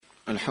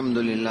الحمد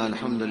لله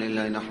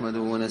نحمده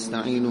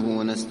ونستعينه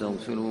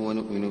ونستغفره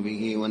ونؤمن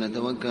به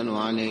ونتوكل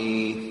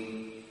عليه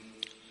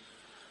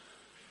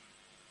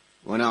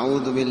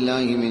ونعوذ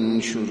بالله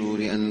من شرور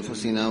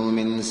أنفسنا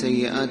ومن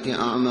سيئات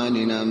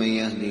أعمالنا. من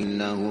يهده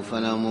الله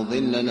فلا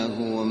مضل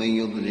له ومن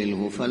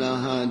يضلله فلا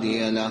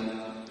هادي له،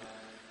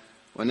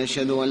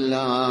 ونشهد أن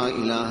لا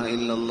إله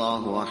إلا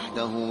الله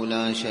وحده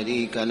لا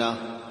شريك له،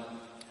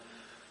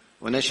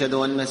 ونشهد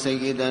أن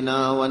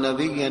سيدنا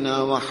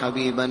ونبينا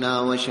وحبيبنا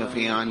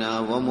وشفيعنا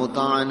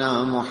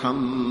ومطاعنا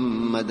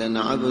محمدا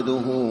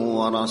عبده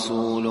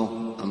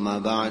ورسوله. أما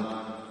بعد،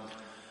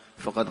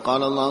 فقد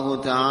قال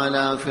الله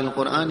تعالى في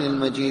القرآن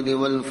المجيد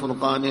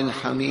والفرقان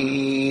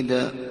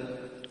الحميد: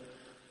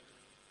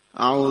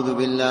 أعوذ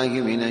بالله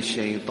من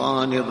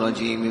الشيطان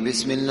الرجيم.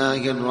 بسم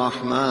الله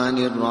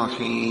الرحمن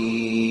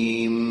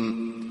الرحيم.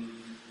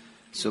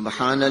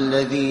 سبحان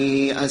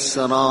الذي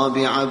أسرى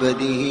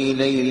بعبده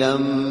ليلا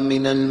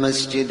من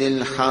المسجد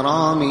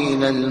الحرام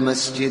إلى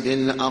المسجد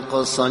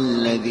الأقصى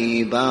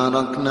الذي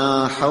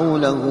باركنا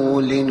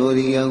حوله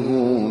لنريه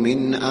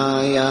من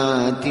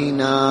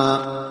آياتنا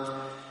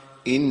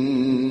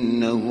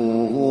إنه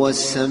هو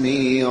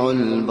السميع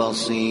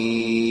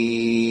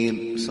البصير.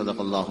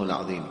 صدق الله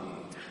العظيم.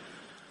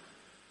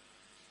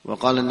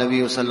 وقال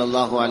النبي صلى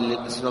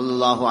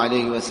الله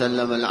عليه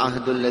وسلم: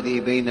 العهد الذي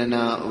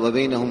بيننا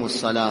وبينهم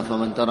الصلاة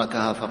فمن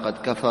تركها فقد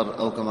كفر،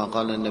 أو كما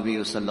قال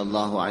النبي صلى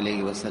الله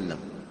عليه وسلم.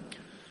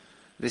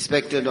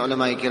 Respected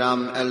ulama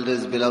kiram,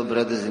 elders, beloved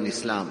brothers in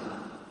Islam,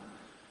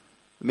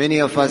 many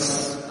of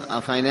us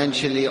are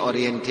financially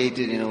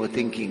orientated in our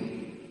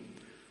thinking.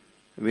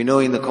 We know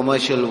in the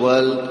commercial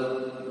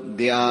world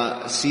there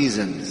are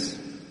seasons,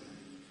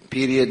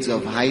 periods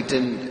of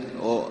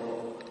heightened or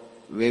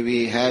where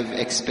we have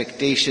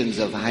expectations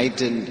of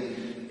heightened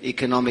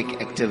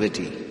economic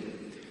activity.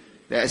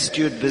 The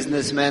astute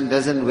businessman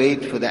doesn't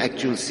wait for the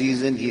actual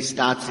season, he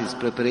starts his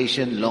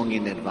preparation long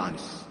in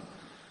advance.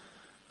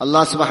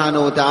 Allah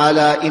subhanahu wa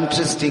ta'ala,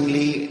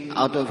 interestingly,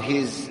 out of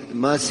His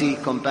mercy,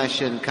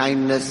 compassion,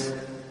 kindness,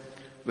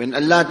 when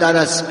Allah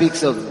ta'ala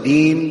speaks of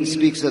deen,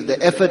 speaks of the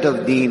effort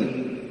of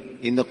deen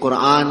in the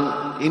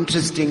Quran,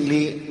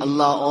 interestingly,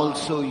 Allah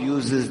also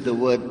uses the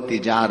word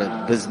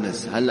tijarat,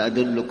 business. Hal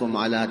adullukum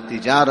ala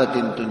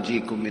tijaratin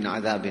tunjikum min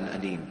adhabin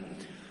alim.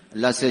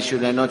 Allah says,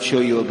 should I not show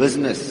you a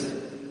business?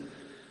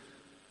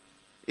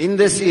 In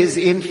this is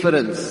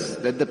inference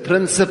that the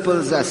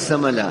principles are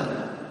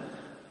similar.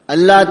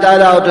 Allah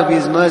Ta'ala, out of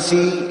His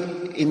mercy,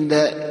 in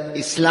the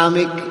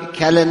Islamic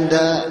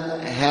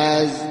calendar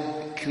has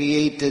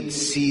created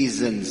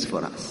seasons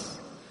for us.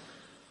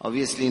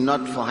 Obviously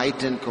not for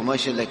heightened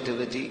commercial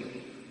activity,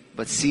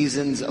 but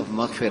seasons of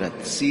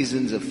maghfirat,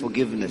 seasons of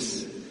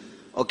forgiveness.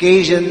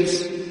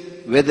 Occasions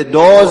where the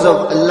doors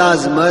of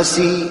Allah's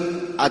mercy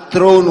are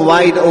thrown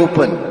wide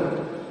open.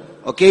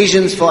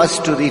 Occasions for us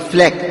to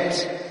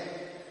reflect.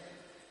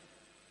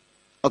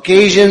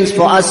 Occasions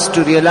for us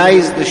to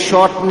realize the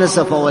shortness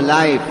of our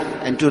life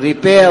and to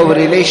repair our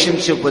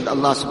relationship with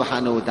Allah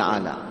subhanahu wa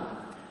ta'ala.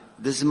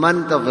 This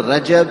month of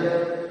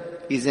Rajab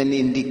is an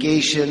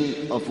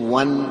indication of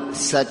one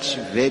such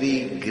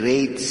very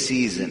great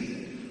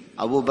season.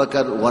 Abu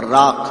Bakr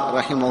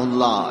Warraq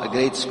rahimahullah, a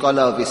great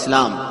scholar of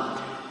Islam,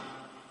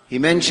 he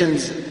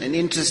mentions an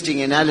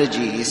interesting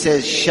analogy. He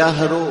says,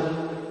 Shahru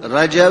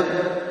Rajab,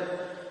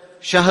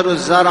 Shahru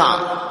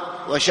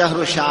Zara, wa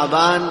Shahru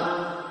Sha'ban,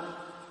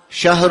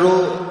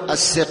 Shahru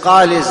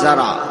As-Siqal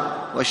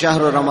Zara, wa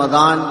Shahru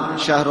Ramadaan,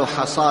 Shahru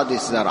Hasad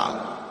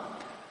Zara.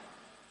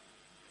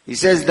 He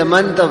says the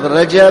month of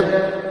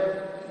Rajab,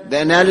 the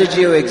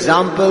analogy or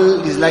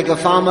example is like a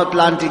farmer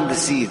planting the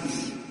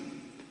seeds.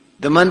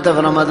 The month of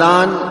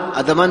Ramadan,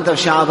 or the month of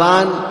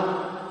Sha'ban,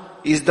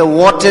 is the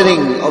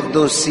watering of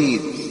those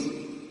seeds.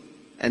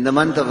 And the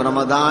month of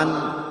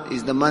Ramadan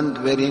is the month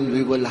wherein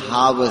we will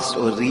harvest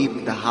or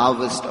reap the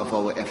harvest of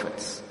our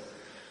efforts.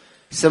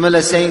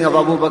 Similar saying of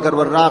Abu Bakr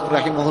Warraq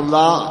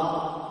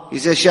rahimahullah, he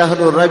says,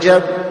 Shahru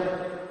Rajab,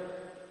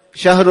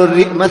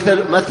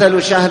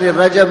 Mathalu Shahri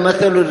Rajab,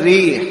 Mathalu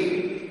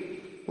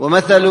Rih, wa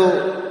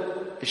Mathalu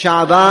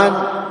Sha'ban,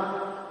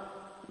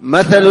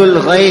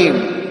 Mathalul Ghaim,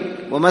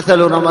 wa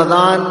Mathalu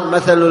Ramadan,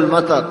 Mathalul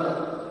Matar.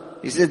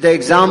 He says the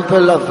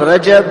example of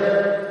Rajab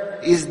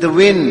is the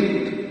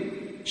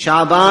wind.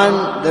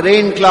 Sha'ban, the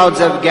rain clouds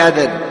have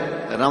gathered.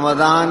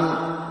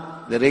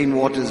 Ramadan, the rain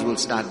waters will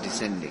start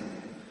descending.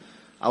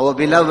 Our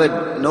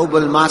beloved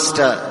noble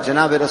master,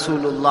 Janabi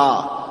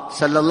Rasulullah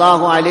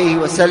sallallahu alayhi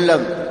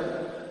wasallam,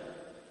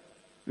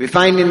 we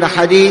find in the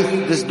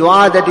hadith this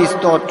dua that is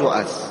taught to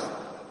us,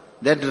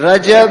 that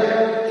Rajab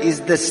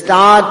is the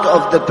start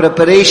of the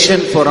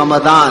preparation for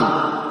Ramadan.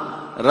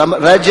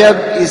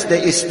 Rajab is the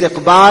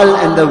istiqbal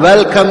and the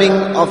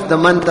welcoming of the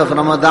month of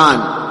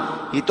Ramadan.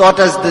 He taught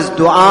us this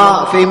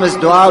dua, famous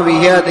dua. We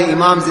hear the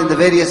imams in the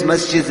various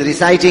masjids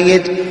reciting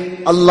it.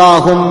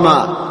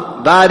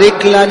 Allahumma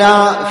barik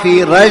lana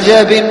fi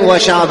Rajabin wa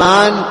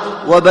Sha'ban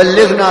wa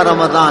ballighna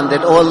Ramadan.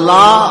 That, oh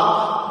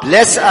Allah,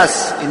 bless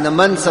us in the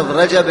months of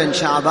Rajab and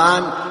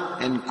Sha'ban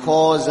and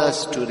cause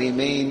us to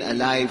remain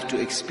alive to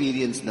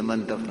experience the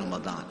month of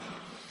Ramadan.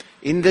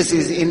 In this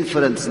is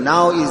inference.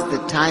 Now is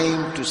the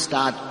time to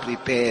start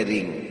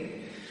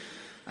preparing.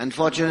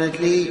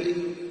 Unfortunately,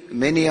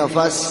 many of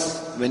us,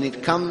 when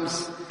it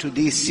comes to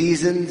these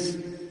seasons,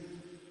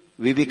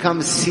 we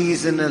become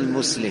seasonal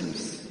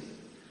Muslims.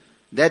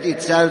 That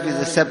itself is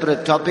a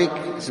separate topic.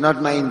 It's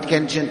not my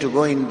intention to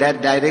go in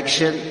that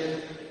direction.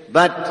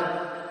 But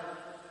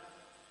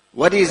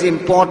what is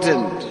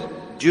important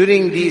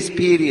during these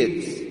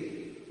periods,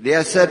 there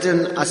are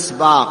certain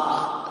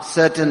asbaq,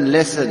 certain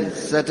lessons,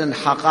 certain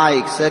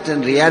haqaiq,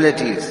 certain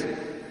realities.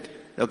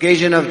 The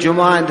occasion of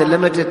Jumu'ah and the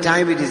limited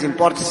time, it is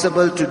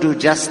impossible to do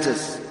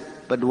justice.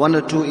 But one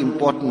or two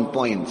important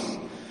points.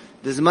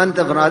 This month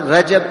of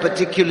Rajab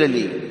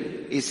particularly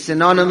is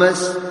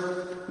synonymous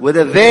with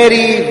a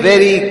very,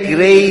 very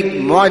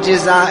great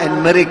mu'jiza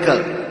and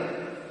miracle.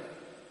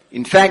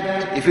 In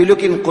fact, if you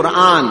look in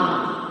Quran,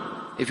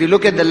 if you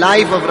look at the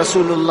life of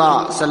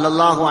Rasulullah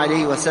sallallahu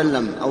alaihi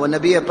wasallam, our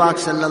Nabi Pak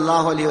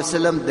sallallahu alaihi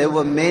wasallam, there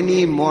were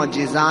many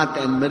mu'jizat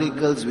and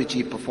miracles which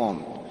he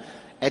performed.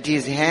 At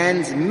his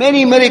hands,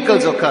 many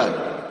miracles occurred.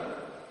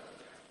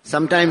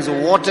 Sometimes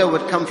water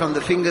would come from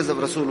the fingers of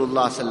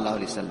Rasulullah sallallahu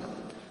alaihi wasallam.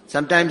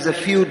 Sometimes a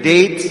few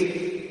dates,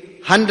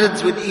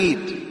 hundreds would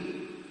eat.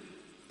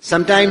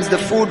 Sometimes the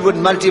food would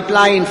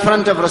multiply in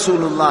front of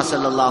Rasulullah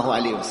sallallahu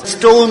alaihi wasallam.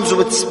 Stones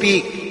would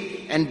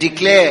speak and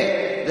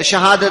declare the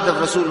shahadat of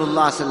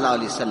Rasulullah sallallahu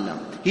alaihi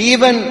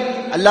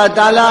wasallam. Allah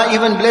Ta'ala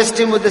even blessed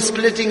him with the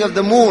splitting of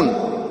the moon.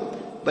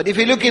 But if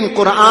you look in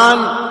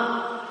Quran,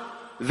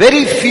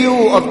 very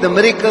few of the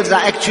miracles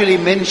are actually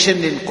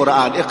mentioned in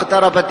Quran.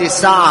 اقتربت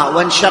الساعة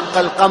وانشق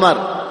القمر.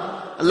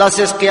 Allah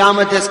says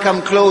Qiyamah has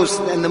come close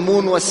and the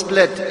moon was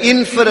split.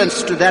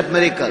 Inference to that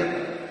miracle.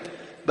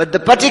 But the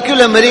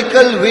particular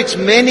miracle which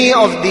many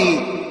of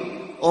the,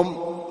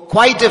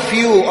 quite a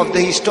few of the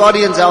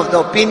historians are of the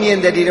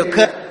opinion that it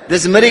occurred,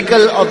 this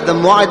miracle of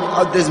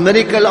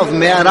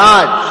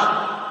Mi'raj,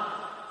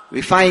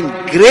 we find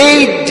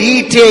great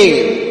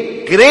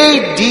detail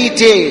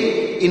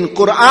in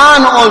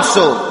Quran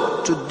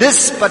also to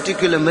this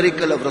particular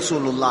miracle of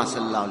Rasulullah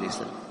sallallahu alaihi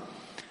wasallam.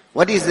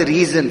 What is the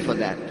reason for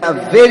that?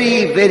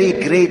 Very, very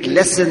great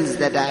lessons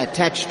that are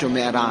attached to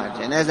Mi'raj.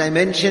 And as I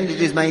mentioned,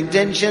 it is my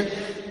intention,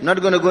 I'm not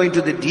going to go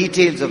into the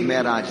details of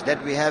Mi'raj,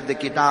 that we have the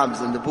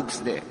kitabs and the books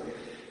there.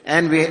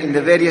 And in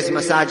the various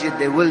masajid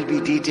there will be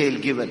detail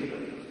given.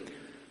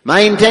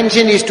 My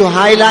intention is to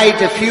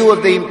highlight a few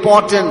of the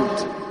important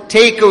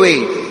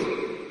takeaways,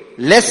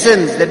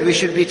 lessons that we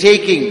should be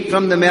taking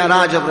from the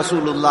Mi'raj of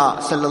Rasulullah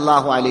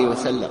sallallahu alaihi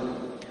wasallam.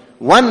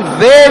 One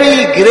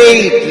very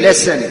great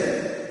lesson.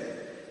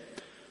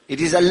 It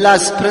is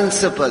Allah's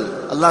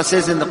principle. Allah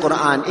says in the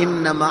Quran,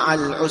 "Inna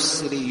ma'al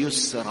usri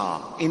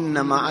yusra.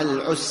 Inna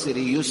ma'al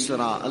usri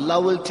yusra."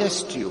 Allah will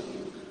test you.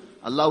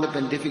 Allah will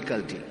open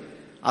difficulty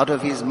out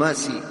of His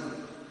mercy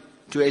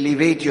to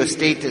elevate your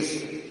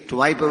status, to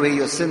wipe away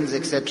your sins,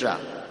 etc.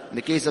 In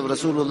the case of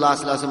Rasulullah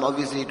sallallahu alaihi wasallam,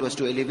 obviously it was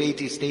to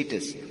elevate his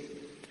status.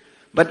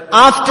 But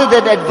after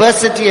that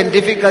adversity and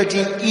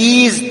difficulty,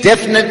 ease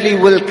definitely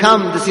will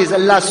come. This is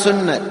Allah's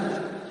sunnah.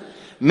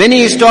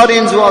 Many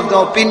historians were of the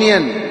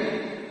opinion,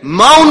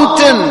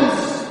 mountains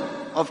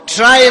of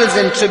trials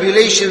and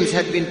tribulations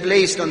had been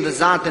placed on the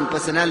Zat and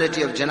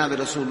personality of Janabi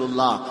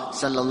Rasulullah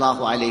sallallahu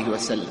alaihi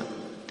wasallam.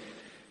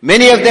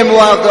 Many of them were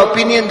of the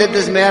opinion that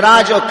this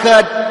Mi'raj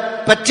occurred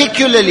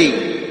particularly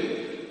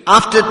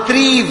after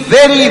 3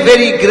 very,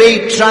 very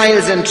great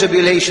trials and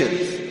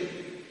tribulations.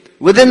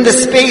 Within the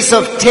space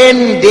of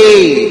 10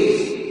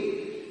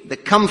 days, the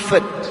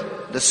comfort,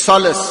 the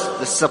solace,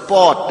 the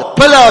support, the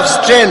pillar of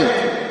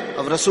strength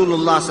of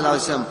Rasulullah sallallahu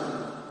alaihi wasallam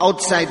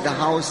outside the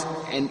house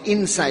and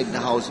inside the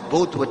house,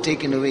 both were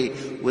taken away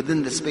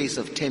within the space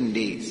of 10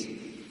 days.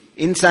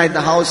 Inside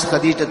the house,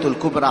 Khadijatul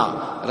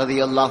Kubra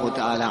radiyallahu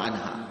ta'ala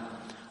anha.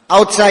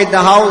 Outside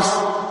the house,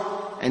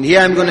 and here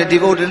I'm going to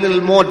devote a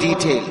little more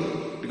detail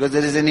because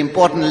there is an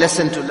important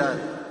lesson to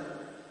learn.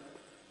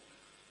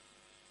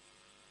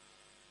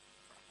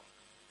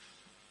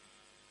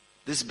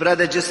 This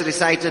brother just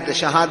recited the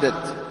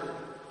Shahadat.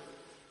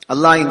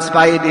 Allah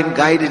inspired him,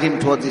 guided him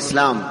towards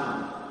Islam.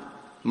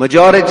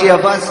 Majority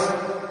of us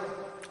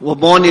were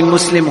born in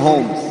Muslim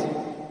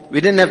homes. We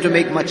didn't have to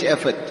make much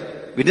effort.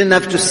 We didn't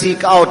have to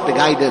seek out the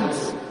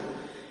guidance.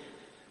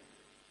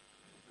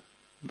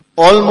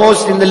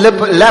 Almost in the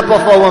lap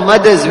of our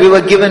mothers, we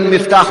were given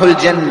Miftahul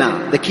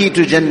Jannah, the key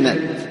to Jannah.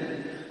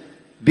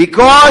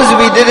 Because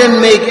we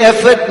didn't make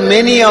effort,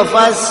 many of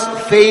us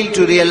failed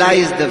to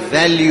realize the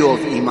value of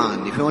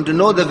Iman. If you want to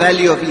know the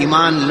value of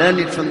Iman, learn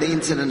it from the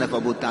incident of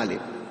Abu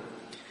Talib.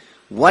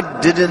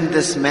 What didn't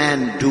this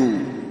man do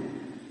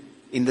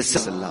in the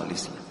Sallallahu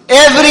Alaihi Wasallam?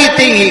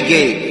 Everything he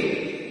gave.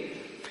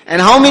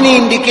 And how many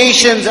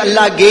indications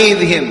Allah gave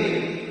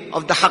him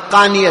of the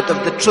haqqaniyat,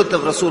 of the truth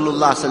of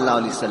Rasulullah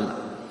Sallallahu Alaihi Wasallam.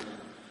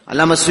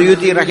 Allama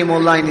Suyuti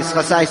rahimahullah in his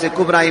Khasa'is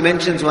Kubra, he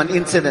mentions one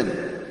incident.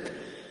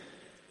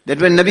 That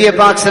when Nabi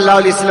Pak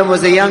Sallallahu Alaihi Wasallam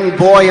was a young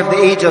boy of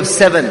the age of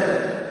 7,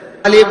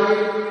 Talib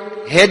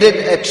headed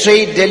a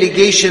trade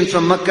delegation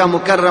from Makkah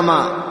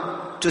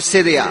Mukarramah to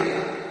Syria.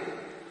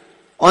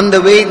 On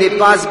the way they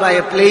passed by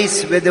a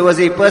place where there was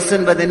a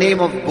person by the name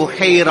of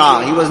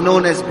Buhaira. He was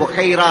known as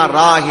Buhaira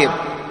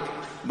Rahib.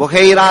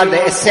 Buhaira,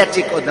 the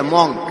ascetic or the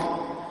monk.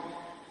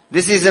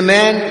 This is a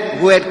man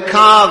who had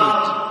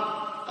carved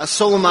a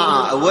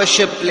sawma'a, a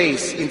worship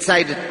place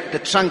inside the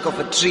trunk of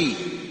a tree,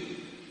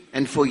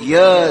 and for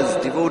years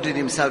devoted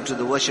himself to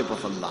the worship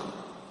of Allah.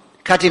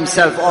 Cut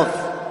himself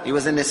off. He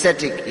was an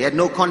ascetic. He had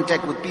no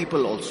contact with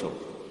people also.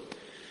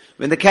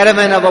 When the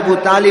caravan of Abu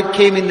Talib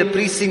came in the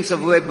precincts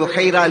of where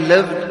Buhaira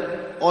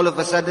lived, all of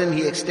a sudden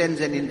he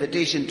extends an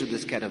invitation to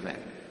this caravan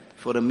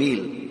for a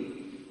meal.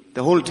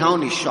 The whole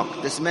town is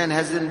shocked. This man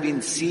hasn't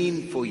been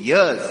seen for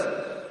years.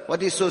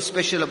 What is so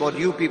special about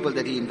you people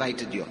that he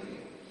invited you?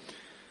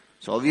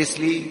 So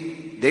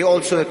obviously, they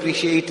also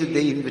appreciated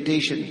the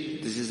invitation.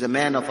 This is a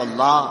man of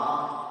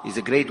Allah. He's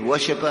a great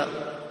worshipper.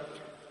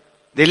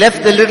 They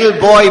left the little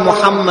boy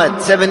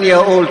Muhammad,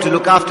 7-year-old, to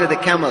look after the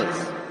camels.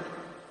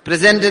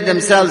 Presented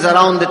themselves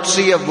around the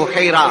tree of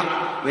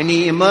Buhaira. When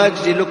he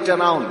emerged, he looked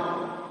around.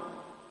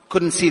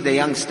 Couldn't see the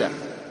youngster.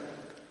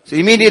 So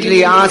immediately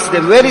he asked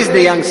them, where is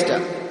the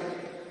youngster?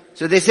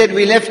 So they said,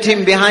 we left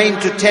him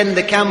behind to tend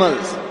the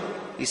camels.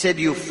 He said,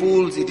 you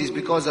fools, it is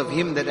because of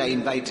him that I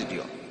invited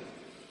you.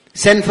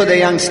 Send for the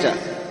youngster.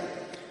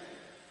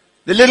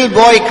 The little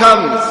boy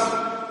comes.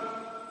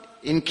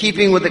 In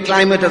keeping with the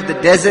climate of the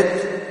desert,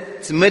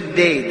 it's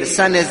midday, the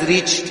sun has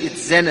reached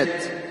its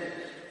zenith.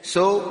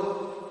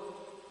 So,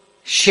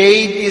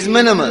 shade is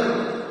minimal.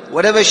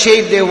 Whatever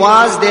shade there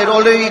was, they had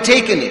already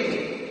taken it.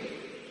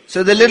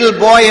 So the little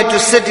boy had to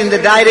sit in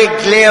the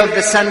direct glare of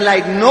the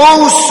sunlight.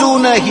 No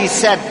sooner he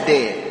sat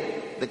there,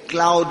 the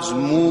clouds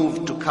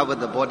moved to cover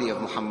the body of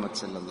Muhammad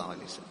sallallahu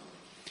alaihi wasallam.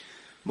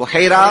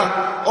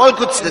 Buhaira, all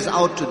could see this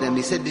out to them.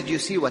 He said, did you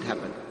see what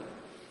happened?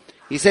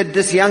 He said,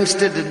 this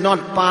youngster did not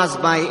pass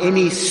by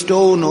any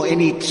stone or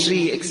any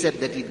tree except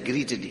that it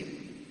greeted him.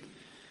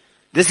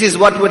 This is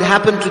what would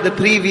happen to the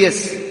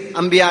previous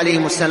Anbiya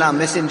alayhimus salam,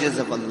 messengers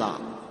of Allah.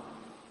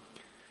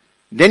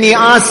 Then he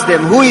asked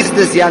them, who is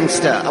this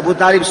youngster? Abu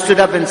Talib stood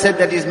up and said,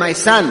 that is my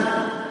son.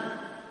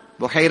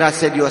 Buhaira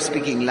said, you are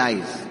speaking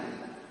lies.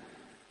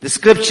 The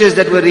scriptures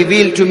that were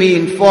revealed to me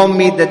inform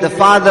me that the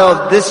father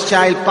of this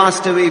child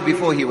passed away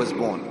before he was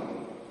born.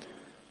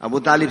 Abu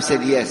Talib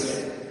said,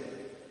 yes.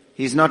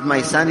 He is not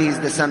my son, he is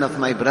the son of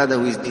my brother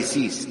who is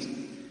deceased.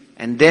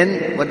 And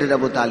then, what did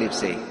Abu Talib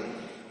say?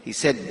 He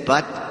said,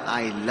 but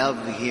I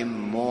love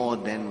him more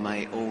than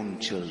my own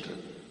children.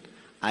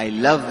 I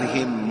love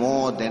him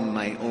more than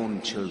my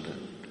own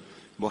children.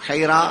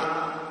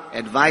 Buhaira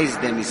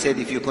advised them, he said,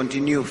 if you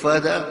continue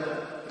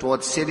further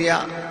towards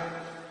Syria,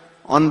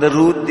 on the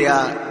route there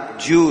are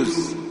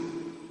Jews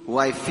who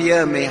I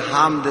fear may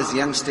harm this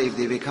youngster if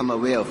they become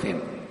aware of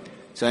him.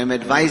 So I'm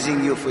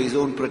advising you for his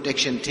own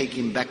protection, take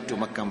him back to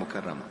Makkah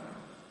Mukarramah.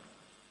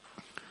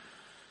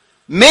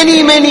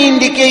 Many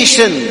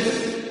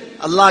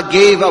indications Allah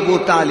gave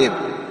Abu Talib.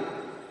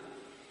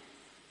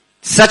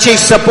 Such a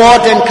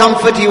support and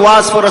comfort he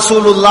was for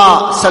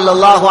Rasulullah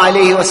sallallahu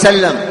alayhi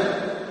wasallam.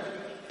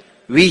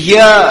 We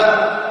hear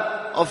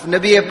of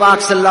Nabi Pak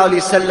sallallahu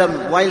alayhi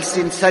wasallam whilst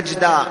in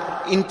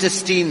sajda,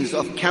 intestines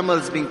of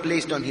camels being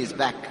placed on his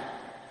back.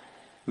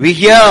 We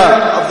hear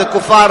of the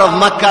kuffar of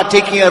Makkah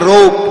taking a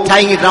rope,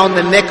 tying it around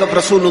the neck of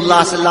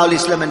Rasulullah sallallahu alayhi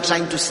wasallam and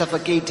trying to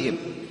suffocate him.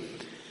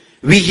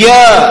 We hear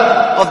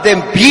of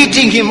them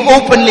beating him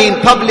openly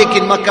in public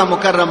in Makkah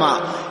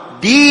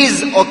Mukarramah.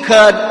 These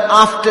occurred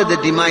after the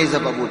demise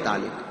of Abu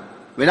Talib.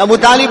 When Abu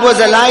Talib was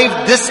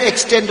alive, this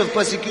extent of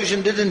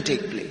persecution didn't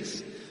take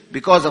place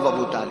because of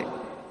Abu Talib.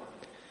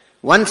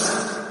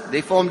 Once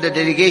they formed a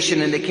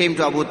delegation and they came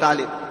to Abu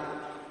Talib.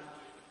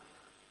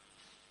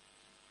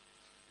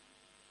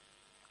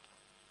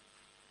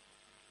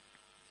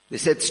 They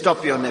said,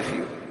 stop your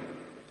nephew.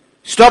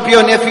 Stop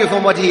your nephew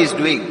from what he is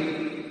doing.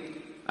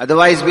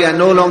 Otherwise we are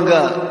no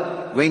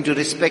longer going to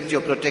respect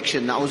your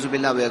protection.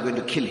 Na'uzubillah, we are going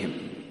to kill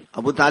him.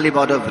 Abu Talib,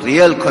 out of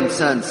real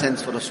concern,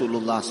 sends for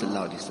Rasulullah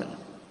sallallahu alaihi wasallam.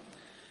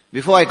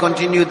 Before I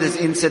continue this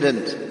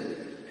incident,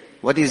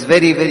 what is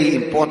very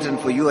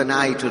important for you and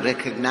I to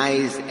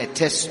recognize,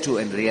 attest to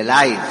and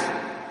realize,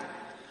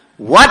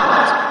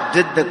 what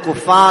did the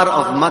kuffar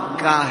of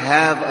Makkah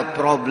have a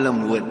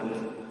problem with?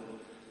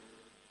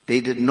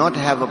 They did not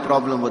have a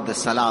problem with the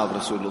salah of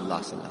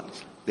Rasulullah sallallahu alaihi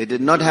wasallam. They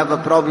did not have a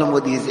problem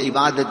with his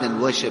ibadat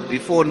and worship.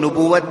 Before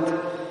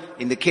Nubuwwat,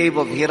 in the cave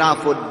of Hira,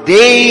 for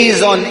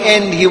days on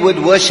end he would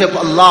worship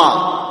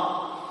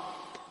Allah.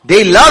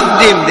 They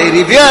loved him, they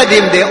revered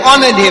him, they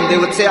honored him. They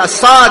would say,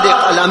 As-Sadiq,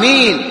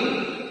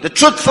 Al-Amin, the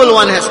truthful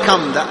one has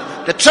come,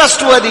 the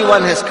trustworthy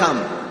one has come.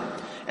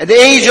 At the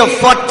age of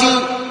 40,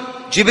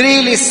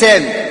 Jibreel is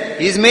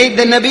sent. He is made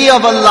the Nabi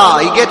of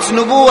Allah. He gets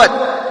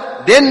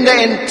Nubuwwat. Then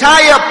the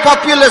entire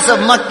populace of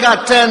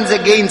Makkah turns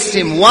against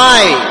him.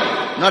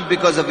 Why? Not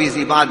because of his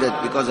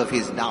ibadat, because of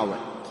his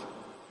da'wah.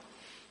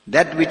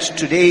 That which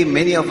today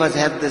many of us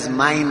have this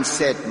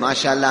mindset,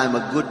 mashallah, I'm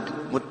a good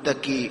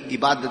muttaqi,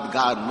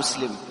 ibadatgar,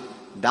 Muslim.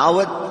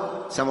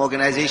 Dawat, some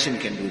organization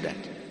can do that.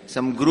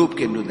 Some group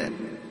can do that.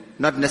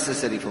 Not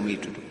necessary for me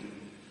to do.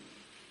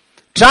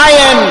 Try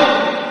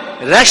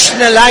and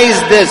rationalize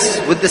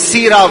this with the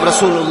seerah of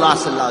Rasulullah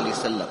sallallahu alaihi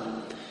wasallam.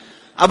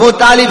 Abu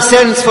Talib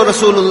sends for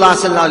Rasulullah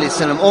sallallahu alaihi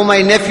wasallam. Oh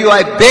my nephew,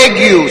 I beg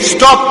you,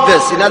 stop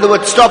this. In other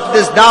words, stop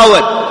this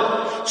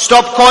dawat.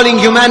 Stop calling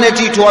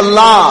humanity to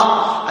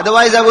Allah.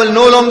 Otherwise I will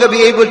no longer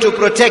be able to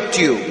protect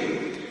you.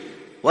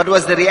 What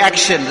was the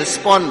reaction,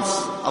 response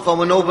of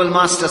our noble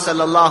master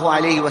sallallahu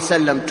alaihi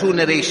wasallam? Two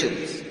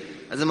narrations.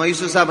 As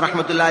Yusuf Sahib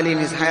rahmatullah alayhi in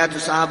his Hayatu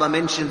Sahaba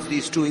mentions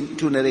these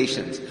two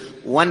narrations.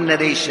 One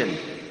narration,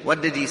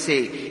 what did he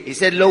say? He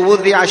said, لو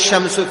وضع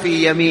الشمس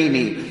في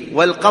يميني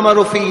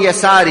والقمر في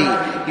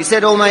يساري. He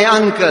said, oh my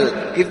uncle,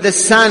 if the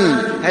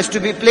sun has to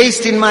be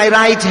placed in my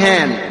right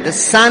hand, the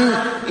sun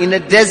in a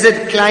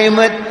desert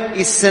climate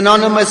is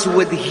synonymous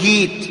with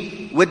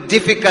heat, with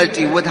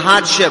difficulty, with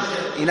hardship.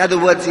 In other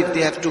words, if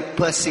they have to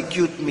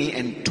persecute me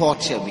and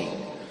torture me.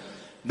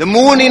 The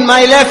moon in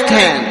my left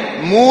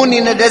hand, moon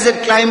in a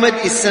desert climate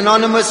is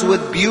synonymous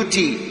with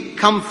beauty,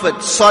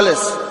 comfort,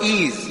 solace,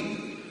 ease.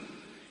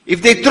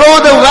 If they throw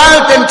the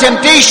wealth and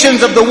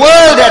temptations of the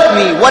world at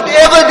me,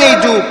 whatever they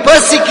do,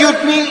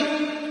 persecute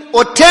me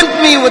or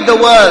tempt me with the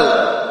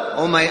world,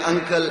 oh my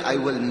uncle, I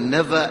will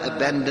never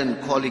abandon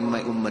calling my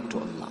ummah to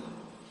Allah.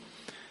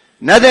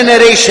 Another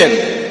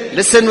narration,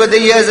 listen with the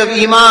ears of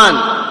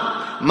Iman.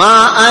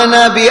 ما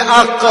أنا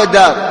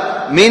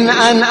بأقدر من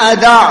أن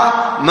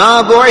أدع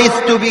ما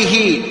بعثت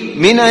به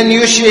من أن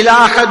يشعل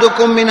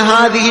أحدكم من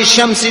هذه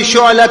الشمس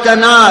شعلة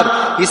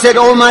نار. He said,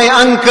 oh my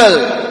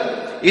uncle,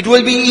 it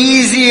will be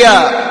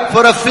easier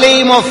for a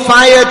flame of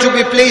fire to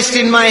be placed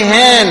in my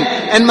hand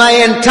and my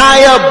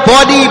entire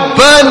body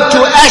burned to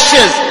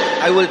ashes.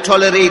 I will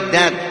tolerate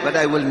that, but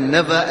I will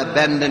never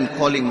abandon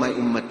calling my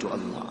ummah to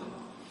Allah.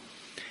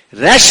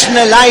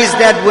 Rationalize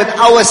that with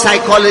our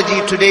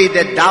psychology today,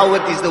 that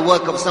dawat is the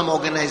work of some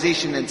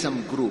organization and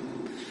some group.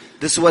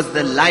 This was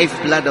the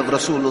lifeblood of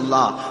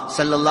Rasulullah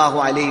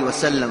sallallahu alayhi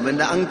wasallam. When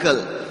the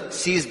uncle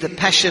sees the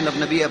passion of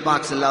Nabi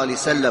Pak sallallahu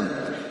alayhi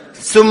wasallam,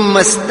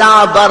 summa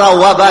istabara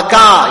wa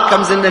baka. It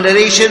comes in the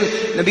narration,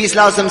 Nabi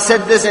sallallahu alayhi wasallam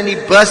said this and he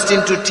burst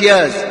into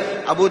tears.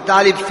 Abu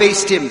Talib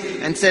faced him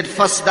and said,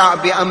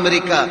 فَاسْدَعْ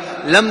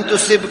بِأَمْرِكَ لَمْ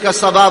تُصِبْكَ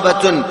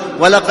صَبَابَةٌ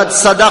وَلَقَدْ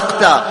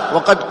صَدَقْتَ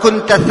وَقَدْ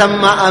كُنْتَ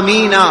ثَمَّ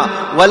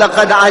أَمِينًا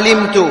وَلَقَدْ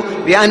عَلِمْتُ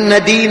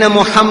بِأَنَّ دِينَ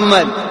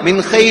مُحَمَّدٍ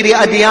مِنْ خَيْرِ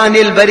أَدْيَانِ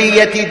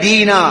الْبَرِيَّةِ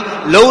دِينًا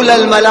لَوْلَا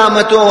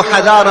الْمَلَامَةُ أَوْ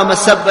حَذَارَ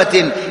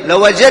مَسَبَّةٍ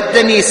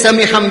لَوَجَدْتَنِي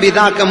سَمِحًا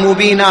بِذَاكَ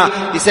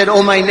مُبِينًا. He said,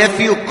 oh my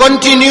nephew,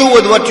 continue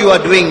with what you are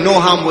doing. No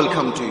harm will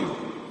come to you.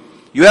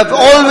 You have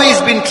always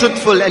been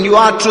truthful and you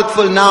are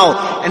truthful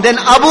now. And then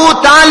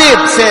Abu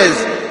Talib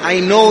says, I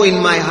know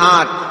in my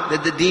heart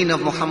that the deen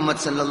of Muhammad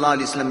sallallahu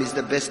alaihi wasallam is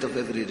the best of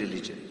every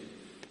religion.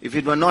 If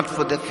it were not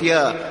for the fear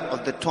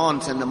of the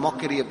taunts and the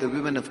mockery of the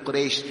women of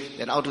Quraysh,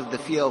 that out of the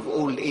fear of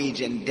old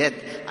age and death,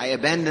 I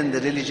abandoned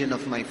the religion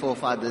of my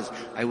forefathers,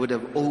 I would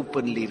have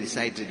openly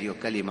recited your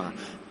kalima.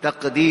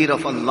 Taqdeer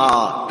of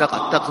Allah,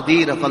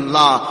 taqdeer of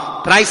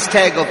Allah, price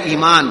tag of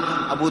Iman.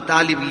 Abu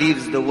Talib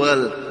leaves the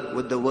world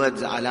with the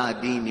words, Ala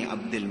Dini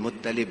Abdul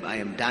Muttalib, I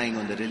am dying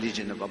on the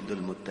religion of Abdul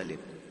Muttalib.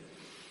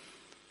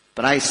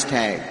 Price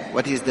tag,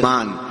 what is the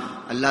man?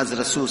 Allah's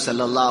Rasul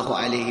sallallahu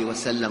alayhi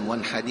wasallam,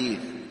 one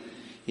hadith,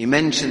 he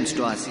mentions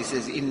to us, he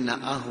says, Inna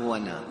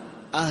ahwana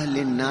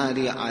ahli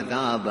nari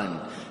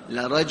adhaban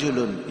la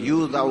rajulun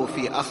yudau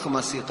fi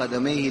akhmasi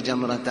qadamayhi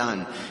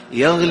jamratan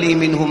yaghli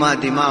minhuma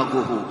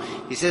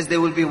dimaghuhu. He says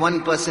there will be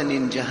one person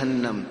in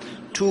Jahannam,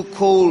 two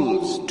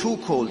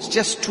coals,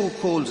 just two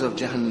coals of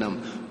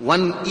Jahannam,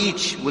 one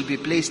each will be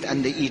placed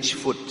under each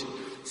foot.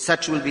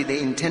 Such will be the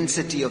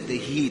intensity of the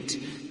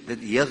heat that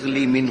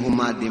yaghli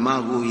minhuma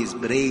dimaghu, his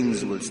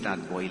brains will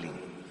start boiling.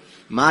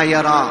 Ma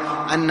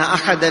yara anna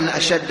ahadan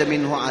ashadda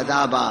minhu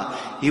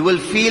adaba. He will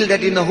feel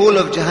that in the whole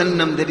of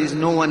Jahannam there is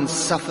no one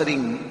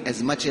suffering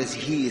as much as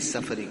he is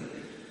suffering.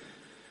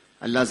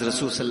 Allah's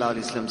Rasul sallallahu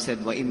alaihi wasallam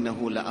said, wa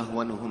innahu la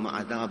ahwanuhum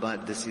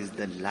adaba. This is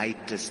the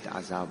lightest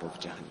azab of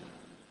Jahannam.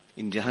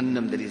 In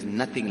Jahannam there is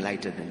nothing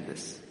lighter than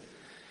this.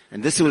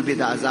 And this will be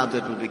the azab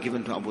that will be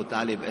given to Abu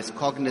Talib as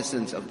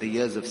cognizance of the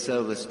years of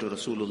service to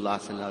Rasulullah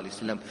sallallahu alaihi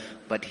wasallam.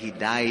 But he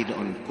died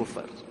on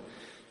kufr.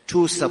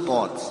 Two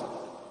supports.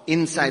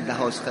 Inside the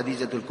house,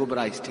 Khadijatul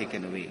Kubra is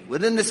taken away.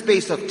 Within the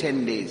space of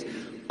 10 days,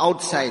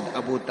 outside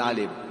Abu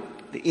Talib,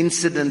 the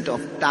incident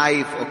of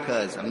Taif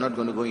occurs. I'm not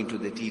going to go into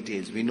the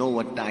details. We know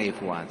what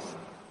Taif was.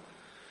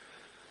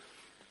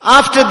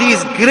 After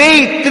these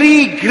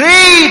three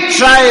great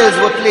trials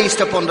were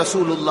placed upon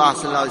Rasulullah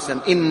sallallahu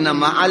alaihi wasallam, inna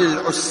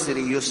ma'al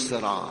usri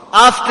yusra.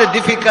 After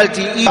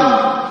difficulty,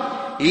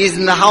 he is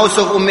in the house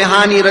of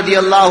Hani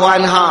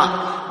radiallahu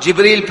anha.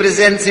 Jibreel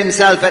presents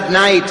himself at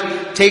night,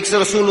 takes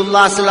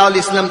Rasulullah sallallahu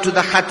alaihi wasallam to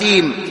the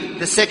Khatim,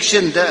 the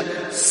section,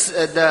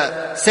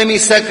 the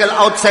semicircle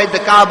outside the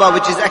Kaaba,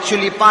 which is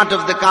actually part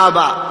of the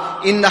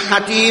Kaaba. In the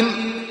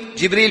Khatim,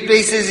 Jibreel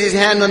places his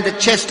hand on the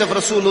chest of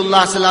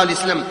Rasulullah sallallahu alaihi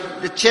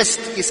wasallam. The chest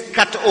is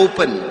cut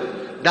open.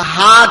 The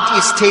heart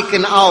is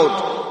taken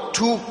out.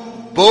 Two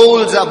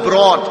bowls are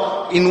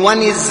brought. In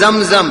one is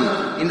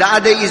Zamzam, in the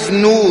other is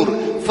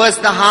Noor.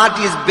 First the heart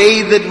is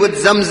bathed with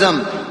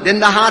Zamzam, then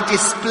the heart is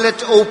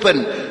split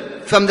open.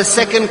 From the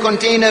second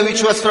container,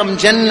 which was from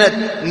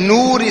Jannat,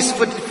 Noor is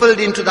filled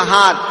into the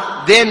heart.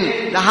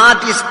 Then the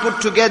heart is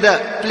put together,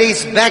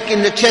 placed back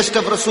in the chest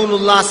of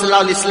Rasulullah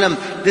sallallahu alaihi wasallam.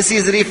 This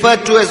is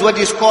referred to as what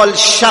is called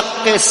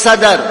Shaqq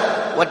Sadr.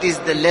 What is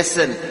the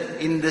lesson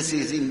in this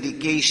is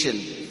indication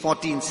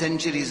 14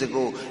 centuries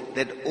ago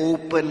that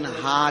open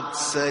heart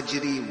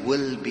surgery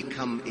will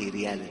become a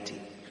reality.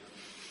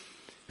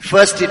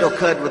 First it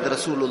occurred with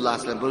Rasulullah sallallahu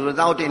alaihi wasallam, but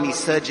without any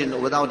surgeon or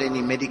without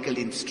any medical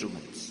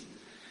instruments.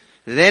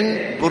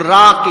 Then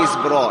buraq is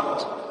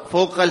brought.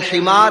 Fawq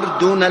al-himar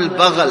dun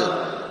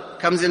al-baghal.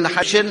 Comes in the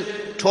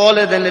hadith,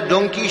 taller than a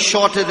donkey,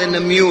 shorter than a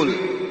mule.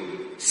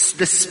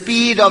 The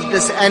speed of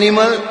this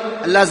animal,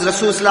 Allah's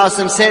Rasul sallallahu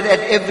alaihi wasallam said, at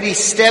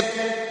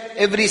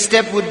every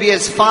step would be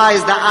as far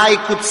as the eye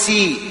could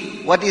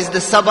see. What is the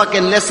sabak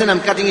and lesson?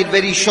 I'm cutting it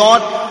very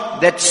short.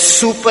 That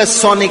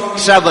supersonic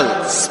travel,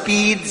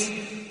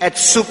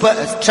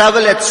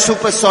 travel at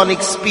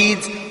supersonic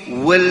speeds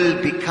will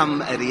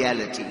become a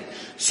reality.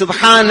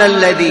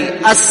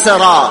 Subhanalladhi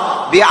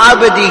asra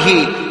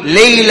bi'abdihi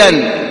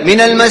laylan min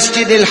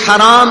al-masjid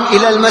al-haram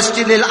ila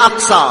al-masjid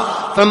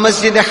al-aqsa. From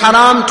Masjid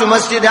al-Haram to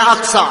Masjid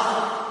al-Aqsa.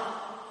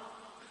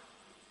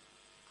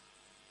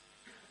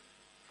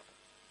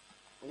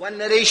 One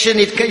narration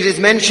it is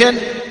mentioned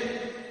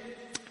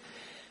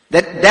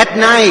that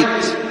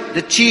night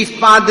the chief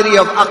padri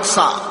of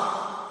Aqsa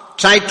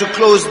tried to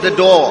close the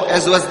door,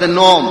 as was the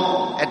norm.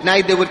 At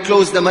night they would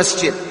close the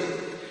masjid.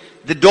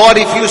 The door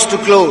refused to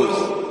close.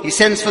 He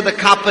sends for the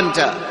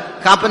carpenter.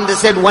 Carpenter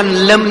said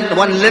one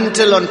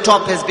lintel on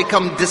top has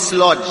become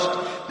dislodged.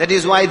 That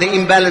is why the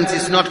imbalance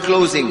is not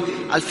closing.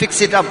 I'll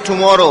fix it up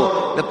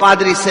tomorrow. The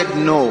padri said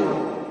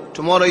no.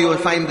 Tomorrow you will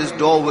find this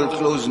door will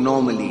close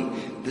normally.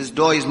 This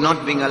door is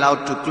not being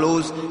allowed to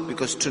close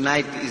because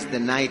tonight is the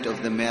night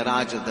of the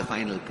Mi'raj of the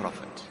final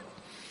prophet.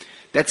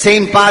 That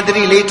same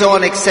padri later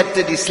on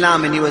accepted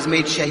Islam and he was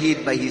made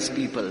shaheed by his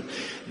people.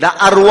 The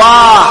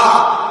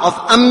arwah of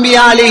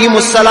Anbiya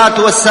alayhimus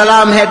salatu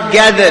wassalam had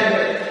gathered.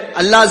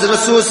 Allah's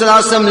Rasul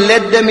sallallahu alaihi wasallam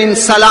led them in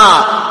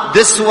salah.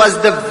 This was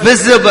the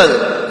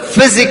visible,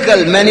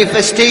 physical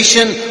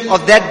manifestation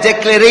of that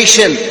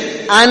declaration.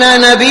 Ana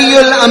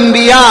nabiyul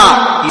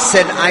anbiya. He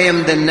said, I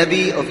am the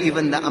nabi of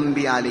even the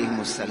Anbiya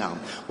alayhimus salam.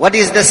 What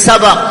is the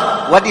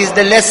sabaq? What is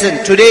the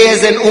lesson? Today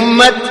as an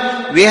ummah,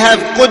 we have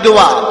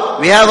qudwa.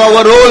 We have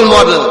our role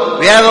model.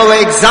 We have our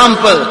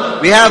example.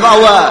 We have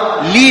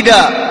our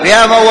leader. We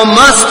have our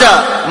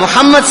master,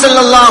 Muhammad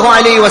sallallahu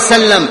alayhi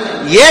wasallam.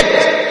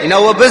 Yet, in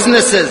our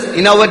businesses,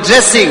 in our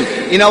dressing,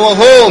 in our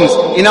homes,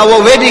 in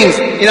our weddings,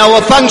 in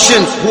our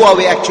functions, who are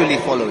we actually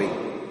following?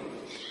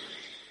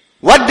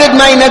 What did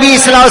my Nabi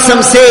sallallahu alayhi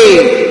wasallam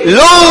say?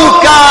 Law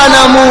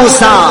kana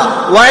Musa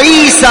wa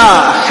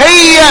Isa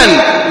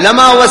hayyan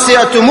lama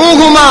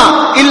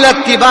wasi'tumuhuma illa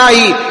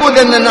ittiba'i.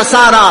 Than the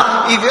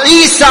Nasara, if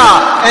Isa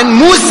and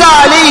Musa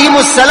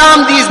alayhimus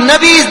salam, these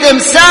Nabis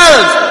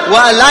themselves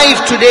were alive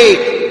today,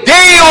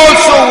 they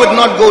also would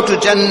not go to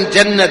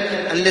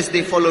Jannat unless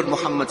they followed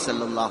Muhammad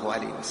sallallahu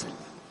alayhi wasallam.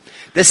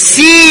 The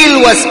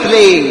seal was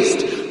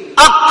placed.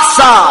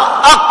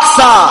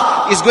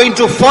 Aqsa is going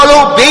to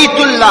follow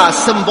Baytullah.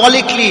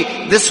 Symbolically,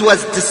 this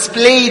was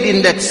displayed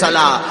in that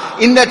salah.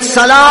 In that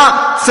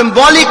salah,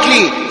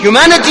 symbolically,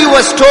 humanity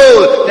was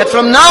told that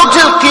from now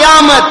till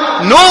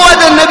Qiyamah, no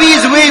other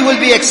Nabi's way will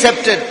be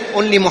accepted.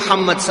 Only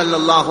Muhammad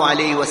sallallahu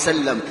alayhi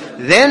wasallam.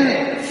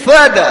 Then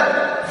further,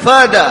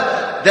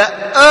 the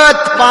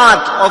earth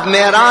part of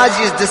Mi'raj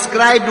is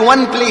described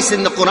one place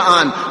in the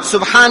Quran.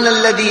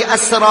 Subhanalladhi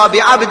asra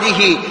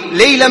bi'abdihi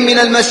laylan min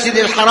al-masjid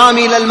al-haram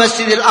ila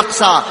al-masjid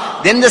al-aqsa.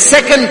 Then the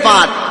second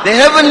part, the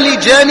heavenly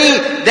journey,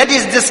 that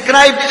is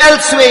described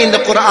elsewhere in the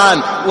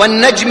Quran.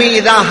 وَالنَّجْمِ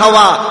إِذَا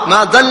هَوَى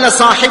مَا ضَلَّ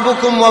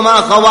صَاحِبُكُمْ وَمَا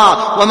غَوَى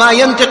وَمَا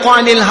يَنْتِقُ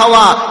عَنِ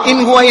الْهَوَى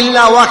إِنْ هُوَ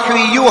إِلَّا وَحْيٌ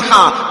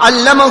يُوحَى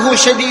عَلَّمَهُ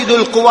شَدِيدُ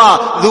الْقُوَى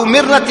ذُو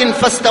مِرَّةٍ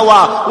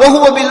فَاسْتَوَى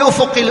وَهُوَ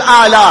بِالْأُفُقِ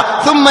الْأَعْلَى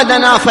ثُمَّ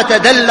دَنَا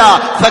فَتَدَلَّى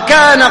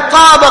فَكَانَ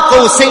قَابَ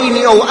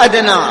قَوْسَيْنِ أَوْ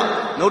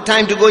أَدْنَى. No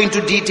time to go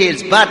into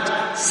details, but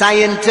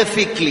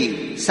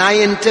scientifically,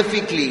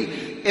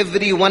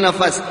 every one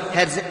of us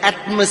has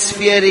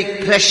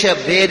atmospheric pressure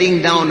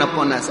bearing down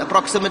upon us,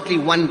 approximately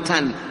 1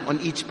 ton on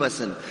each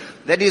person.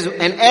 That is,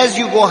 and as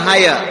you go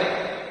higher,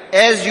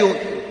 as you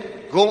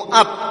go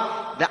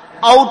up, the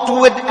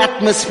outward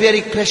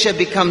atmospheric pressure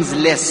becomes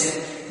less.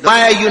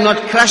 Why are you not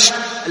crushed?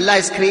 Allah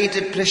has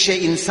created pressure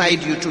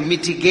inside you to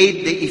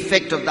mitigate the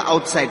effect of the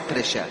outside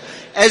pressure.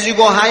 As you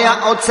go higher,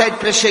 outside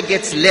pressure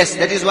gets less.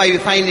 That is why we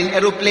find in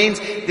aeroplanes,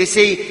 they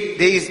say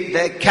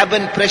the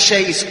cabin pressure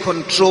is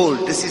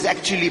controlled. This is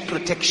actually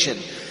protection.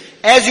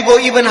 As you go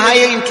even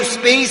higher into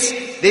space,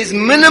 there is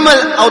minimal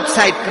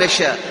outside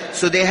pressure.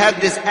 So they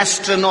have these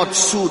astronaut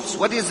suits.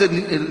 What is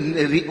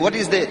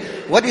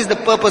the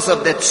purpose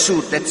of that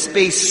suit, that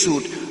space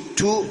suit?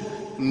 To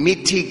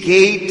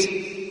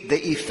mitigate the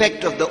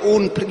effect of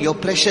your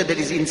pressure that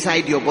is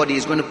inside your body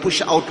is going to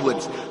push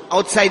outwards.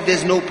 Outside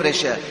there's no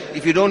pressure.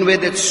 If you don't wear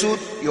that suit,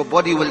 your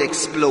body will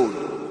explode.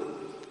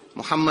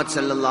 Muhammad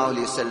sallallahu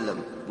alayhi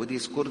wasallam with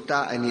his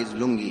kurta and his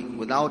lungi,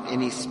 without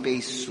any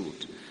space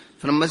suit.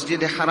 From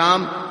Masjid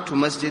Haram to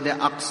Masjid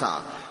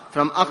Aqsa.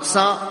 From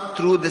Aqsa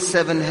through the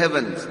 7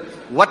 heavens.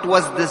 What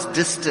was this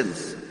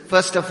distance?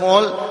 First of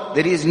all,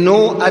 there is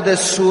no other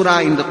surah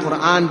in the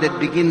Quran that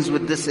begins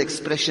with this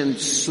expression,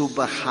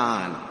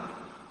 Subhan.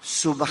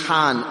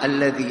 Subhan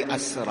alladhi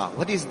asra.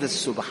 What is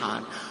this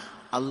Subhan?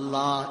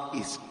 Allah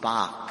is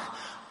Pak.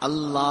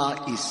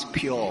 Allah is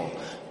pure.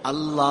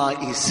 Allah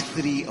is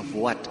free of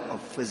what? Of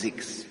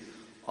physics,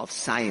 of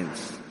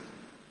science,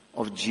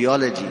 of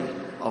geology,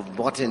 of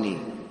botany,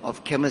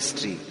 of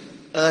chemistry,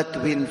 earth,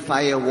 wind,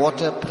 fire,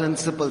 water,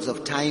 principles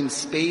of time,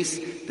 space.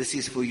 This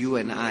is for you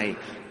and I.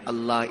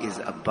 Allah is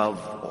above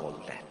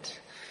all that.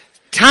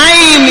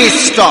 Time is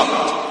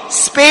stopped.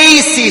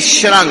 Space is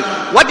shrunk.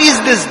 What is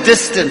this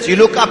distance? You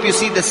look up, you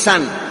see the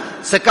sun.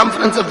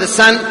 Circumference of the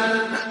sun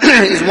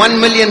is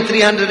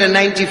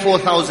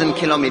 1,394,000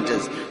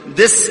 kilometers.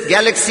 This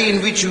galaxy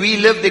in which we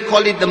live, they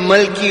call it the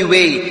Milky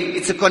Way.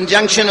 It's a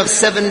conjunction of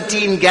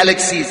 17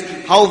 galaxies.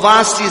 How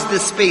vast is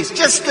this space?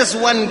 Just this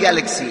one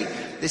galaxy.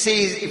 They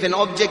say if an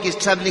object is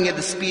traveling at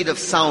the speed of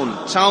sound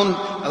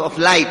of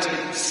light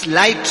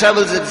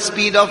travels at the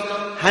speed of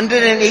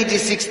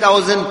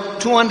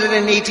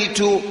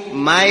 186,282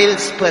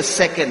 miles per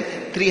second,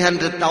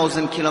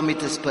 300,000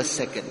 kilometers per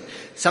second.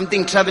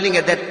 Something traveling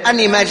at that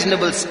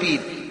unimaginable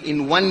speed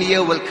in 1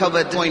 year will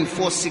cover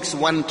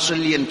 0.461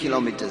 trillion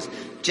kilometers.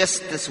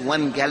 Just this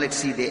one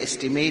galaxy, they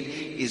estimate,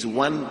 is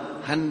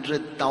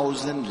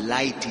 100,000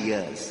 light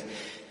years.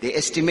 They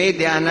estimate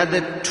there are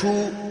another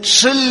 2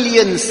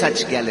 trillion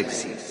such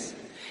galaxies.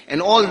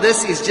 And all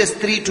this is just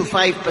 3 to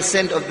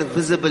 5% of the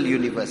visible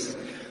universe.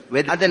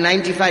 Where the other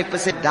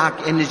 95%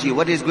 dark energy,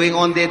 what is going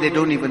on there, they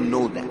don't even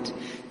know that.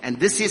 And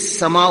this is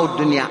Sama'ud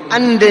Dunya,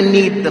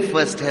 underneath the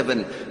first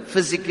heaven,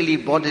 physically,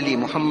 bodily.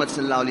 Muhammad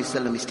sallallahu alaihi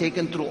wasallam is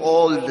taken through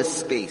all this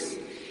space.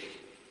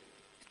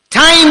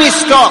 Time is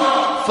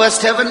stopped.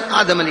 First heaven,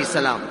 Adam alayhi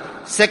salam.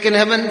 Second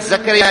heaven,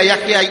 Zakaria,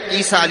 Yahya,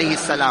 Isa alayhi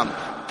salam.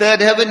 Third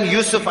heaven,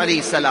 Yusuf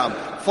alayhi salam.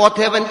 Fourth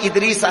heaven,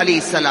 Idris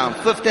alayhi salam.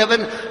 Fifth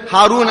heaven,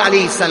 Harun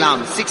alayhi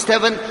salam. Sixth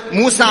heaven,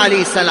 Musa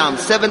alayhi salam.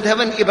 Seventh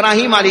heaven,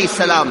 Ibrahim alayhi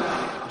salam.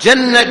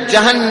 Jannat,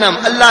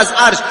 Jahannam, Allah's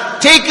Arsh.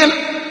 Taken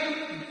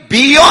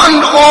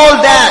beyond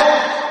all that.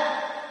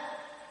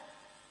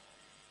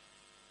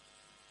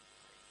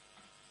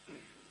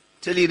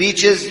 Till he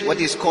reaches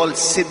what is called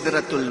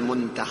Sidratul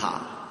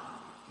Muntaha.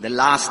 The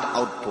last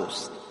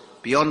outpost.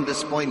 Beyond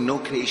this point, no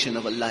creation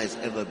of Allah has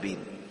ever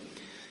been.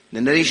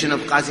 The narration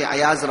of Qazi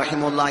Ayaz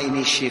rahimahullah in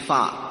his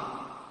Shifa.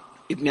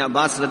 Ibn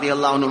Abbas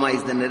radiallahu anhu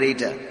is the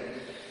narrator.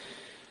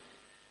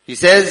 He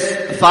says,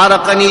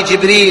 Faraqani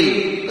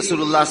Jibreel.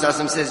 Rasulullah sallallahu alaihi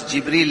wasallam says,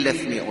 Jibreel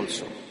left me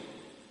also.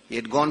 He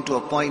had gone to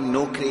a point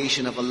no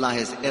creation of Allah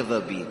has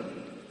ever been.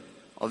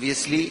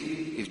 Obviously,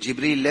 if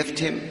Jibreel left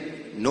him,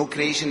 no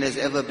creation has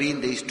ever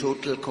been, there is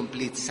total,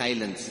 complete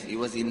silence. He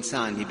was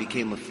insan, he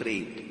became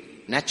afraid.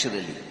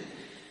 Naturally.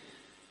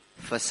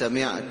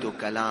 فَسَمِعْتُ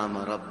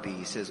كَلَامَ رَبِّي.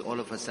 He says, all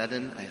of a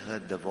sudden, I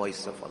heard the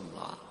voice of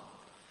Allah.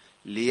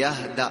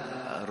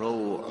 لِيَهْدَأْ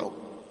رَوْعُكَ.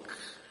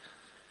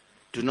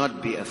 Do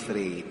not be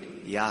afraid.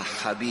 Ya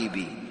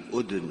Habibi,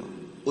 udnu,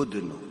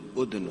 udnu,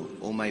 udnu.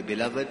 Oh my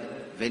beloved,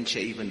 venture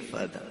even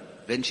further.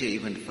 Venture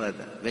even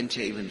further.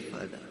 Venture even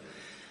further.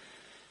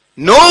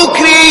 No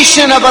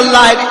creation of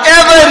Allah had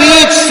ever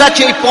reached such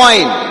a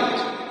point.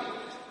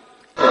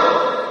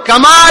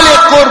 Kamal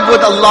qurb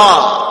with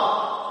Allah.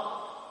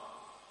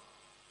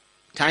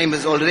 Time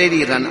has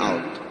already run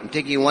out. I'm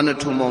taking 1 or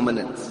 2 more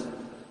minutes.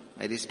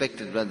 My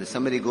respected brothers,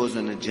 somebody goes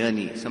on a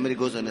journey, somebody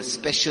goes on a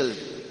special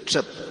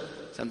trip.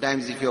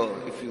 Sometimes if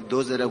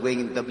those that are going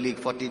in Tabligh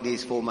 40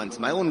 days, 4 months.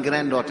 My own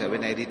granddaughter,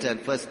 when I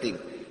returned, first thing,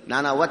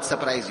 Nana, what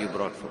surprise you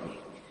brought for me?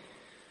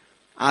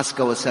 Ask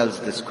ourselves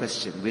this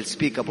question. We'll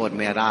speak about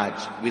Mi'raj.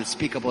 We'll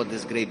speak about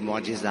this great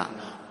mu'jiza.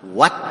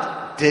 What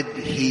did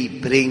he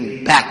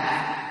bring back?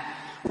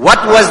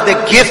 What was the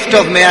gift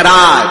of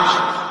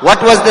Mi'raj?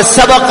 What was the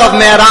sabaq of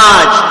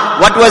Mi'raj?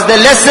 What was the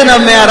lesson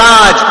of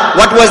Mi'raj?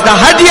 What was the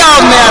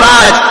hadiyah of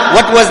Mi'raj?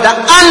 What was the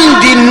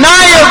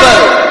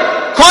undeniable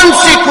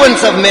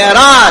consequence of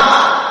Mi'raj?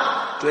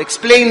 To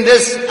explain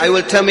this, I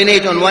will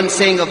terminate on one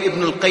saying of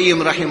Ibn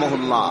al-Qayyim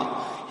rahimahullah.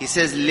 He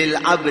says,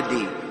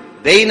 لِلْعَبْدِ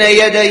بَيْنَ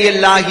يَدَيِ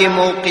اللَّهِ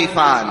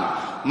مَوْقِفًا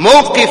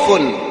مَوْقِفٌ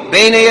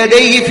بَيْنَ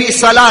يَدَيْهِ فِي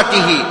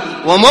صَلَاتِهِ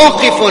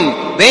وَمَوْقِفٌ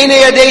بَيْنَ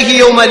يَدَيْهِ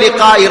يَوْمَ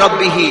لِقَاءِ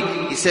رَبِّهِ.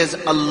 He says,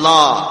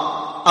 Allah,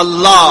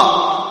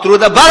 through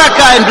the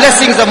barakah and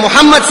blessings of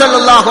Muhammad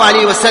sallallahu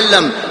alaihi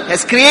wasallam,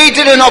 has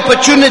created an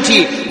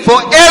opportunity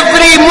for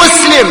every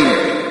Muslim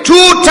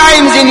 2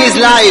 times in his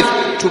life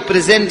to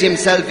present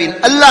himself in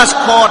Allah's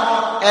court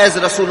as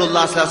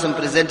Rasulullah sallallahu alaihi wasallam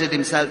presented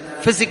himself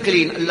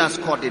physically in Allah's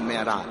court in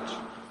Mi'raj.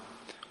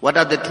 What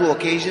are the 2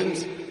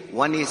 occasions?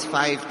 One is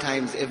 5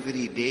 times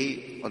every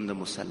day on the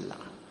Musalla.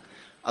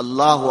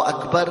 Allahu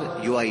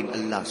Akbar, you are in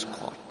Allah's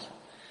court.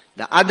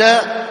 The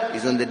other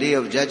is on the Day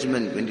of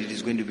Judgment, when it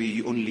is going to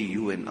be only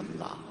you and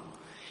Allah.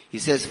 He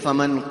says,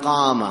 فَمَنْ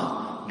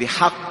قَامَ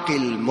بِحَقِّ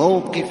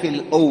الْمَوْقِفِ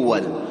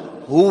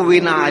الْأَوَّلِ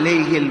هُوِّنَ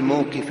عَلَيْهِ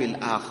الْمَوْقِفِ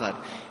الْآخَرِ.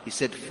 He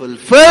said,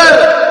 fulfill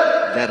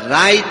the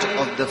right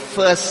of the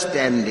first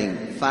standing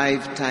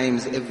 5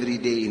 times every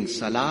day in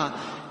salah,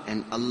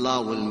 and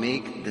Allah will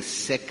make the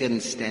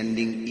second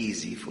standing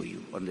easy for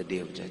you on the Day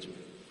of Judgment.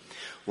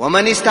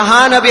 وَمَنْ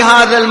اسْتَهَانَ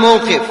بِهَذَا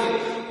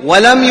الْمَوْقِفِ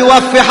وَلَمْ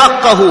يُوَفِّ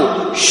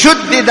حَقَّهُ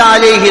شُدِّدَ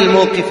عَلَيْهِ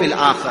الْمَوْقِفِ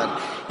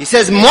الْآخَرِ. He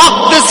says,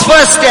 mock this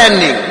first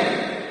standing.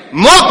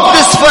 Mock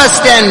this first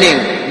standing.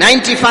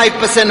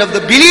 95% of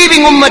the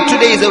believing ummah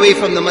today is away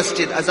from the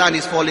masjid. Azan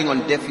is falling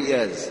on deaf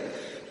ears.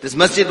 This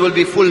masjid will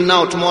be full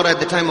now. Tomorrow at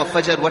the time of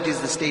Fajr, what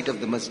is the state of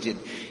the masjid?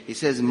 He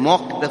says,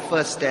 mock the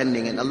first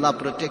standing, and Allah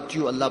protect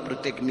you, Allah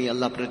protect me,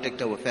 Allah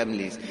protect our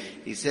families.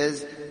 He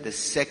says, the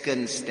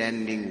second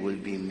standing will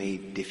be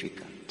made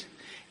difficult.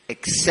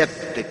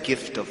 Accept the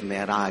gift of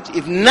Mi'raj.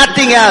 If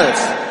nothing else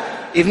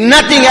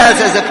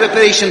as a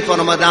preparation for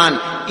Ramadan,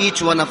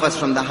 each one of us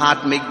from the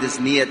heart make this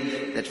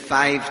niyat that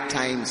 5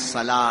 times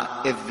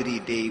salah every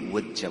day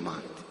with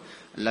Jamaat.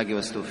 Allah give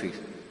us tawfiq.